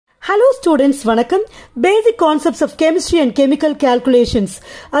Hello students, வணக்கம். Basic concepts of chemistry and chemical calculations.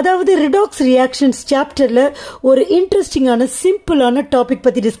 அதாவது Redox reactions chapterல ஒரு இன்ட்ரெஸ்டிங்கான சிம்பிளான டாபிக்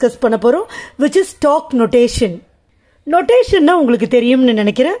பத்தி டிஸ்கஸ் பண்ண போறோம், which is stock notation. நோட்டேஷன்னா உங்களுக்கு தெரியும்னு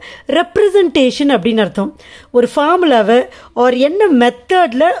நினைக்கிறேன். ரெப்ரசன்டேஷன் அப்படின்னு அர்த்தம். ஒரு ஃபார்முலாவை ஆர் என்ன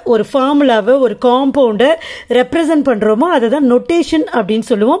மெத்தடில் ஒரு ஃபார்முலாவை ஒரு காம்பவுண்டை ரெப்ரசன்ட் பண்ணுறோமோ அதை தான் நோட்டேஷன் அப்படின்னு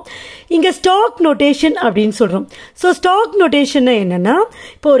சொல்லுவோம். இங்கே ஸ்டாக் நோட்டேஷன் அப்படின்னு சொல்கிறோம். ஸோ ஸ்டாக் நோட்டேஷன்னா என்னென்னா,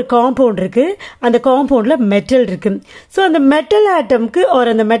 இப்போ ஒரு காம்பவுண்ட் இருக்குது, அந்த காம்பவுண்டில் மெட்டல் இருக்குது. ஸோ அந்த மெட்டல் ஆட்டம்க்கு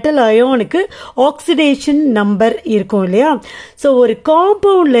ஆர் அந்த மெட்டல் அயோனுக்கு ஆக்சிடேஷன் நம்பர் இருக்கும் இல்லையா? ஸோ ஒரு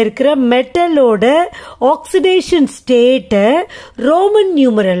காம்பவுண்டில் இருக்கிற மெட்டலோட ஆக்சிடேஷன் ஸ்டேட்டை ரோமன்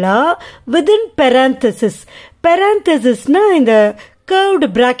நியூமரலா வித்தின் parenthesis. parenthesisனா இந்த கர்வ்டு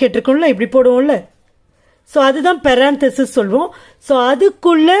பிராக்கெட் இருக்கும்ல, இப்படி போடுவோம்ல, ஸோ அதுதான் parenthesis சொல்லுவோம். ஸோ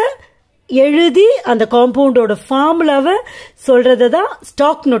அதுக்குள்ள எழுதி அந்த காம்பவுண்டோட ஃபார்முலாவை சொல்றதை தான்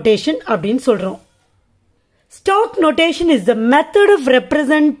ஸ்டாக் நோட்டேஷன் அப்படின்னு சொல்றோம். Stock notation is the method of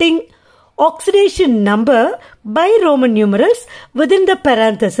representing oxidation number by Roman numerals within the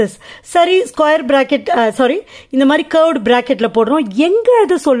parenthesis. சரி, ஸ்கொயர் பிராக்கெட் இந்த மாதிரி கர்வ்ட் பிராக்கெட்ல போடுறோம். எங்க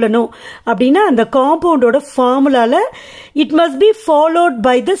அதை சொல்லணும் அப்படின்னா, அந்த காம்பவுண்டோட ஃபார்முலால it must be followed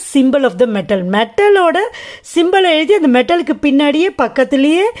by the symbol of the metal. மெட்டலோட சிம்பிளை எழுதி அந்த மெட்டலுக்கு பின்னாடியே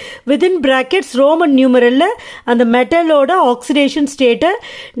பக்கத்திலேயே வித்தின் பிராக்கெட்ஸ் ரோமன் நியூமரல்ல அந்த மெட்டலோட ஆக்சிடேஷன் ஸ்டேட்டை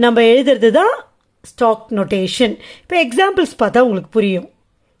நம்ம எழுதுறது தான் ஸ்டாக் நோட்டேஷன். இப்போ எக்ஸாம்பிள்ஸ் பார்த்தா உங்களுக்கு புரியும்.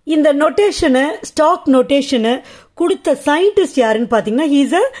 இந்த நோட்டேஷனை ஸ்டாக் நோட்டேஷனை கொடுத்த சயின்டிஸ்ட் யாருன்னு பார்த்தீங்கன்னா, he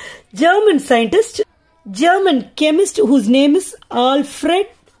is a German scientist, German chemist whose name is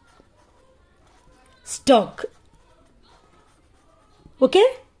Alfred Stock. Okay?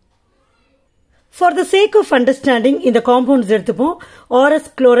 For the sake of understanding, இந்த காம்பவுண்ட்ஸ் எடுத்துப்போம். ஆர்எஸ்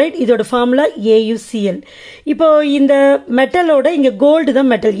குளோரைட், இதோட ஃபார்முலா AuCl. இப்போ இந்த மெட்டலோட இங்க கோல்டு தான்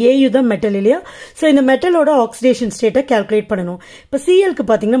மெட்டல், Au தான் மெட்டல் இல்லையா? ஸோ இந்த மெட்டலோட ஆக்சிடேஷன் ஸ்டேட்டை கால்குலேட் பண்ணணும். இப்போ Clக்கு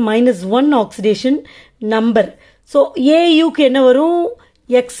பார்த்தீங்கன்னா -1 ஆக்சிடேஷன் நம்பர். ஸோ Auக்கு என்ன வரும்?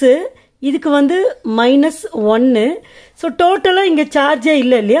 X, இதுக்கு வந்து -1. ஸோ டோட்டலாக இங்கே சார்ஜே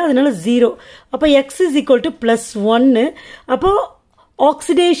இல்லை இல்லையா, அதனால 0. அப்போ X is equal to +1. அப்போ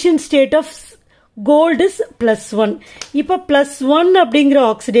oxidation state of gold is +1. இப்போ +1 அப்படிங்கிற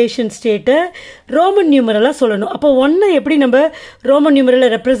ஆக்சிடேஷன் ஸ்டேட்டை ரோமன் நியூமரலாக சொல்லணும். அப்போ 1 எப்படி நம்ம ரோமன்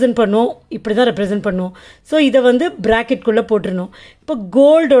நியூமரலில் ரெப்ரசன்ட் பண்ணுவோம்? இப்படி தான் ரெப்ரசன்ட் பண்ணுவோம். ஸோ இதை வந்து பிராக்கெட்குள்ளே போட்டுருணும். இப்போ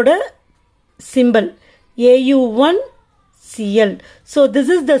கோல்டோட simple Au1Cl. So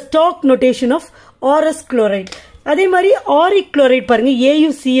this is the stock notation of RS chloride. அதே மாதிரி ஆரிக் குளோரைட் பாருங்க,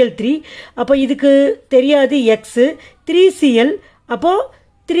 AuCl3. அப்போ இதுக்கு தெரியாது X, 3Cl. அப்போ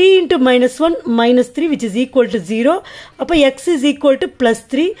 3 into -1 -3 which is equal to 0. அப்போ X is equal to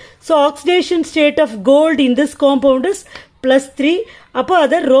 +3. So oxidation state of gold in this compound is +3. அப்போ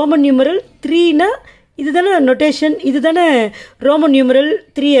அதை ரோமன் நியூமரல் 3னா இதுதானே நோட்டேஷன், இதுதானே ரோமன் நியூமரல்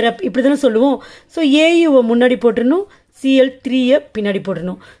 3 இப்படி தானே சொல்லுவோம். ஸோ Auவை முன்னாடி போட்டுருணும், Cl3 பின்னாடி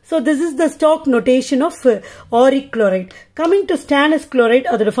போடணும். So this is the stock notation of auric chloride. Coming to stannous chloride,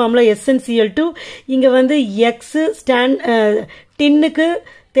 அதோட ஃபார்முலா SnCl2. இங்க வந்து X டின்னுக்கு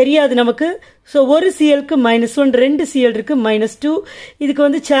தெரியாது நமக்கு. ஸோ ஒரு Clக்கு -1, 2 Cl இருக்கு -2. இதுக்கு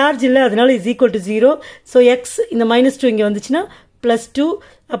வந்து சார்ஜ் இல்லை, அதனால is equal to 0. So X இந்த -2 இங்கே வந்துச்சுன்னா +2.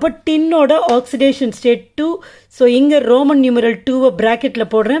 அப்போ டின்னோட ஆக்சிடேஷன் ஸ்டேட் 2. ஸோ இங்கே ரோமன் நியூமரல் 2வை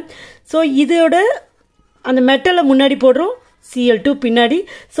பிராக்கெட்டில் போடுறேன். ஸோ இதோட அந்த மெட்டலை முன்னாடி போடுறோம், Cl2 பின்னாடி.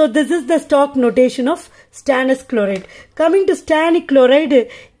 So this is the stock notation of stannous chloride. Coming to stannic chloride,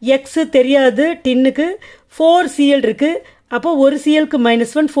 X தெரியாது டின்னுக்கு, 4 Cl இருக்கு. அப்போ ஒரு Clக்கு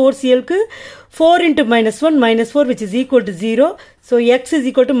 -1, 4 Clக்கு 4 into -1 -4 which is equal to 0. So X is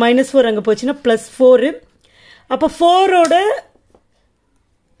equal to -4 அங்கே போச்சுன்னா +4. அப்போ 4ஓட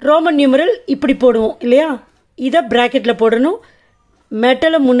ரோமன் நியூமரல் இப்படி போடுவோம் இல்லையா? இதை பிராக்கெட்டில் போடணும்,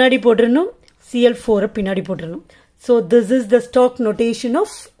 மெட்டலை முன்னாடி போட்டுடணும், Cl4 பின்னாடி போட்டுடணும். So this is the stock notation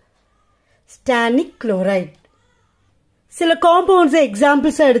of stannic chloride. சில காம்பவுண்ட்ஸ்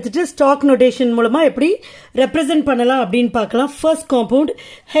எக்ஸாம்பிள்ஸா எடுத்துட்டு ஸ்டாக் நோட்டேஷன் மூலமா எப்படி ரெப்ரசன்ட் பண்ணலாம் அப்படின்னு பார்க்கலாம். First compound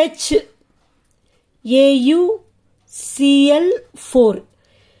HAuCl4.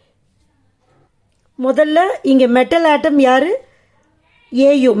 முதல்ல இங்க மெட்டல் ஆட்டம் யாரு?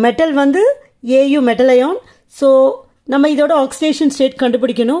 Au. மெட்டல் வந்து Au மெட்டல் அயான். ஸோ நம்ம இதோட ஆக்சிடேஷன் ஸ்டேட்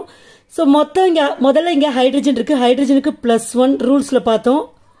கண்டுபிடிக்கணும். ஸோ மொத்தம் இங்க முதல்ல இங்க ஹைட்ரஜன் இருக்கு, ஹைட்ரஜனுக்கு +1 ரூல்ஸ்ல பார்த்தோம்.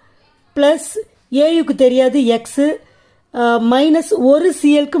 பிளஸ் Auக்கு தெரியாது X, -1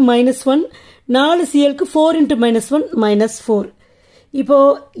 Clக்கு -1, 4 Clக்கு 4 into -1 -4. இப்போ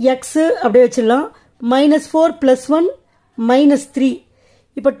X அப்படியே வச்சிடலாம், -4 +1 -3.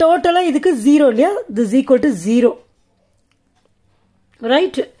 இப்போ டோட்டலா இதுக்கு 0 இல்லையா? This equal to 0.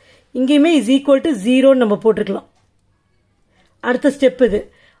 ரைட்? இங்கேயுமே இஸ் ஈக்குவல் டு 0 நம்ம போட்டுக்கலாம். அடுத்த ஸ்டெப் இது.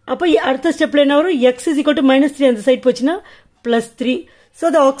 அப்போ அடுத்த ஸ்டெப்ல என்ன வரும்? x is equal to -3 அந்த சைட் போச்சுன்னா +3. So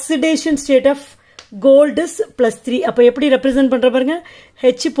the oxidation state of gold is +3. அப்போ எப்படி ரெப்ரசென்ட் பண்ற பாருங்க,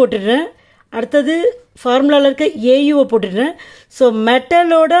 H போட்டுடுறேன். அடுத்தது ஃபார்முலாவில் இருக்க AUவை போட்டுடுறேன். ஸோ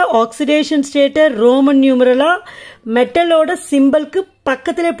மெட்டலோட ஆக்சிடேஷன் ஸ்டேட்டை ரோமன் நியூமரலா மெட்டலோட சிம்பிளுக்கு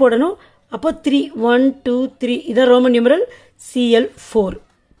பக்கத்திலே போடணும். அப்போ 3 1 2 3 இதான் Roman numeral Cl4.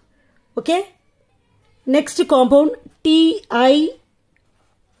 Okay, next compound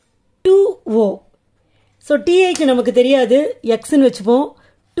Ti2O. So டிஐக்கு நமக்கு தெரியாது, எக்ஸ்ன்னு வச்சுப்போம்.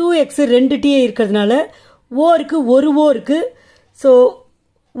 2x 2 டிஐ இருக்கிறதுனால ஓ இருக்கு, ஒரு ஓ இருக்கு. ஸோ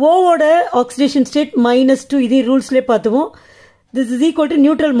ஓவோட ஆக்சிடேஷன் ஸ்டேட் -2, இதே ரூல்ஸ்லேயே பார்த்துவோம். This is equal to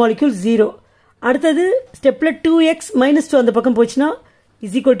neutral molecule 0. அடுத்தது ஸ்டெப்பில் 2x -2 அந்த பக்கம் போச்சுன்னா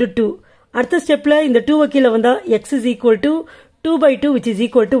இஸ் ஈக்குவல் டு 2. அடுத்த ஸ்டெப்பில் இந்த 2 கீழே வந்தால் X is equal to 2/2 which is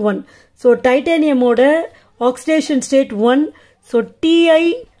equal to 1. So டைட்டானியமோட oxidation state 1. So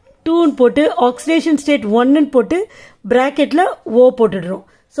Ti2 போட்டு ஆக்சிடேஷன் ஸ்டேட் 1 போட்டு பிராக்கெட்ல O போட்டுடுறோம்.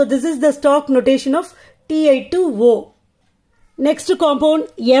 So this is the stock notation of Ti2O. Next compound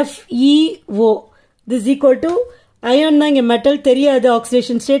FeO. This equal to iron தான் இங்கே metal, தெரியாது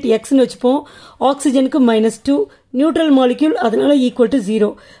oxidation state எக்ஸ்ன்னு வச்சுப்போம். ஆக்சிஜனுக்கு -2, neutral molecule அதனால equal to 0.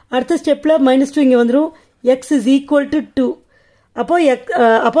 அடுத்த ஸ்டெப்ல -2 இங்கே வந்துடும், எக்ஸ் இஸ் ஈக்குவல் டு 2.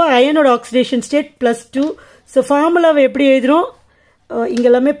 அப்போ அயனோட ஆக்சிடேஷன் ஸ்டேட் +2. ஸோ ஃபார்முலாவை எப்படி எழுதுறோம்? இங்கே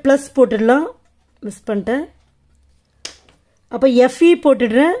எல்லாமே ப்ளஸ் போட்டுடலாம், மிஸ் பண்ணிட்டேன். அப்போ Fe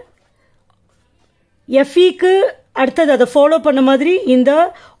போட்டுடுறேன். Feக்கு அடுத்தது அதை ஃபாலோ பண்ண மாதிரி இந்த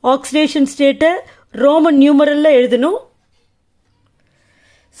ஆக்சிடேஷன் ஸ்டேட்டை ரோமன் நியூமரல்ல எழுதணும்.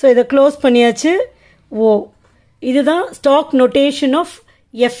 ஸோ இதை க்ளோஸ் பண்ணியாச்சு. ஓ, இதுதான் stock notation of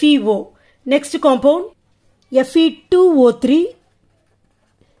FeO. Next compound Fe2O3.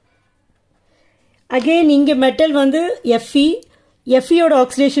 Again இங்கே மெட்டல் வந்து Feயோட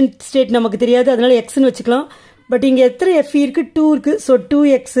ஆக்சிடேஷன் ஸ்டேட் நமக்கு தெரியாது, அதனால எக்ஸ்ன்னு வச்சுக்கலாம். பட் இங்கே எத்தனை Fe இருக்கு? 2 இருக்கு. So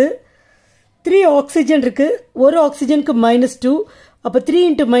 2x. 3 ஆக்சிஜன் இருக்கு, ஒரு ஆக்சிஜனுக்கு -2. அப்போ 3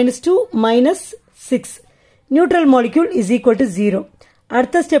 × -2 -6. Neutral molecule is equal to 0.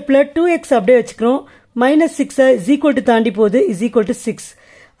 அடுத்த ஸ்டெப்ல 2x அப்படியே வச்சுக்கிறோம். -6 இஸ் ஈக்குவல் டு தாண்டி போகுது, இஸ் ஈக்குவல் டு 6.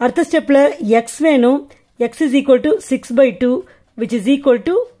 அடுத்த ஸ்டெப்ல x வேணும். x is equal to 6/2 which is equal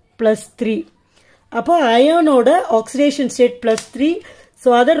to +3. அப்போ அயனோட ஆக்சிடேஷன் ஸ்டேட் +3. ஸோ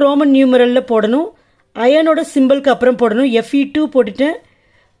அதை ரோமன் நியூமரல்ல போடணும். அயனோட சிம்பிளுக்கு அப்புறம் போடணும். Fe2 போட்டுட்டேன்,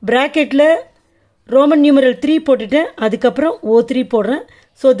 பிராக்கெட்ல ரோமன் நியூமரல் 3 போட்டுட்டேன், அதுக்கப்புறம் O3 போடுறேன்.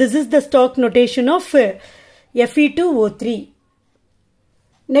 So this is the stock notation of Fe2O3.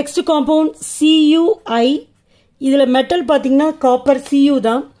 Next compound CuI. இதில் மெட்டல் பார்த்தீங்கன்னா காப்பர் Cu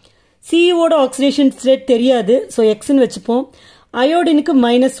தான். Cuவோட ஆக்சிடேஷன் ஸ்டேட் தெரியாது, ஸோ எக்ஸ்ன்னு வச்சுப்போம். அயோடினுக்கு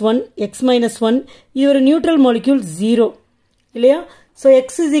 -1, x -1. இது ஒரு நியூட்ரல் மாலிக்யூல் 0 இல்லையா? So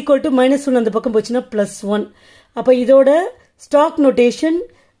X is equal to -1 அந்த பக்கம் போச்சுன்னா +1. அப்போ இதோட stock notation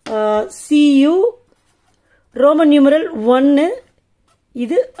Cu Roman numeral 1,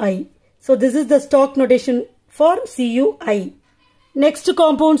 இது I. So this is the stock notation for CuI. Next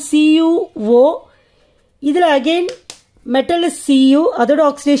compound CuO. இதில் அகெயின் மெட்டல் இஸ் Cu, அதோட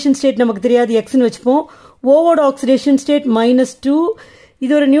ஆக்சிடேஷன் ஸ்டேட் நமக்கு தெரியாது, எக்ஸ்ன்னு வச்சுப்போம். ஓவோட ஆக்சிடேஷன் ஸ்டேட் -2.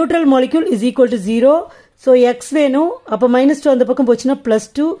 இது ஒரு neutral molecule is equal to 0. So X வேணும். அப்போ -2 அந்த பக்கம் போச்சுன்னா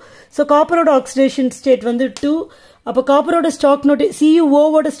 +2. ஸோ காப்பரோட ஆக்சிடேஷன் ஸ்டேட் வந்து 2. அப்போ காப்பரோட ஸ்டாக்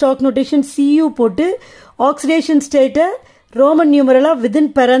CuOவோட ஸ்டாக் நோட்டேஷன் Cu போட்டு ஆக்சிடேஷன் ஸ்டேட்டை ரோமன் நியூமரலா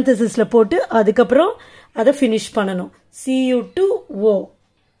வித்தின் பேரந்தசிஸ்ல போட்டு அதுக்கப்புறம் அதை ஃபினிஷ் பண்ணணும். Cu2O.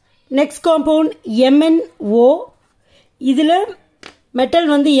 Next compound MnO. இதில் மெட்டல்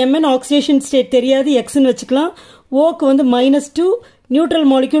வந்து Mn ஆக்சிடேஷன் ஸ்டேட் தெரியாது, எக்ஸ்ன்னு வச்சுக்கலாம். ஓக்கு வந்து -2, neutral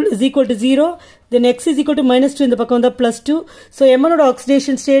molecule is equal to 0. Then X is equal to -2, இந்த பக்கம் வந்தால் +2. So Mnோட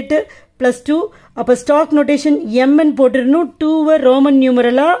oxidation state +2. அப்போ ஸ்டாக் நோட்டேஷன் Mn போட்டுடணும். 2 ரோமன்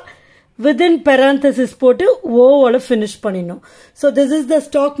நியூமரலா வித்தின் பேரந்தசிஸ் போட்டு ஓவோட ஃபினிஷ் பண்ணிடணும். So this is the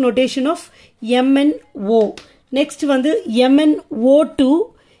stock notation of MnO. Next வந்து MnO2.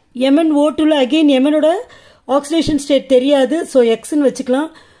 MnO2ல அகெயின் Mnோட ஆக்சிடேஷன் ஸ்டேட் தெரியாது, so எக்ஸ்ன்னு வச்சுக்கலாம்.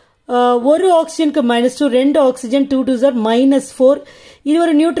 ஒரு ஆக்சிஜனுக்கு -2, 2 ஆக்சிஜன் 2 2s are -4. இது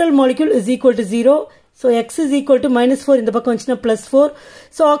ஒரு neutral molecule is equal to 0. So X is equal to -4, இந்த பக்கம் வந்துச்சுன்னா +4.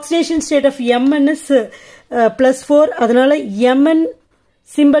 So oxidation state of Mn is +4. அதனால Mn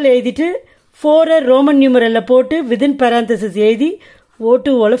சிம்பிள் எழுதிட்டு 4 ரோமன் நியூமரல்ல போட்டு வித்தின் பேரந்தசிஸ் எழுதி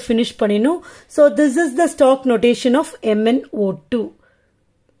O2 ஃபினிஷ் பண்ணிடணும். So this is the stock notation of MnO2.